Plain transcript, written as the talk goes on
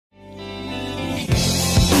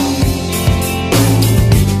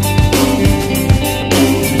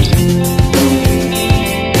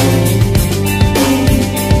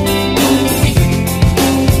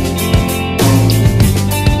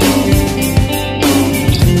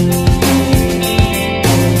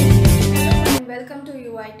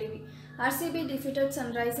defeated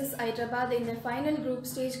Sunrisers Hyderabad in their final group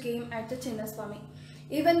stage game at the Chinnaswamy.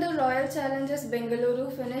 Even though Royal Challengers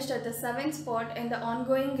Bangalore finished at the 7th spot in the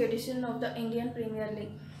ongoing edition of the Indian Premier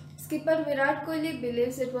League, skipper Virat Kohli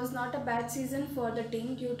believes it was not a bad season for the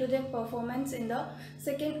team due to their performance in the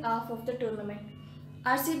second half of the tournament.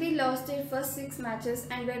 RCB lost their first 6 matches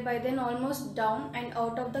and were by then almost down and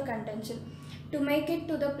out of the contention to make it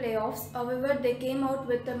to the playoffs. However, they came out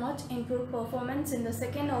with a much improved performance in the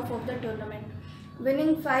second half of the tournament,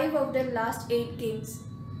 winning 5 of their last 8 games.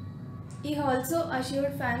 He also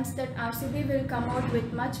assured fans that RCB will come out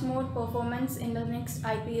with much more performance in the next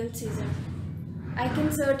IPL season. I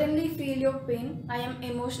can certainly feel your pain. I am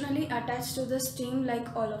emotionally attached to this team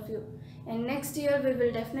like all of you. And next year we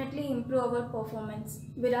will definitely improve our performance,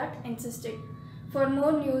 Virat insisted. For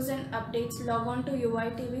more news and updates, log on to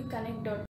uitvconnect.com.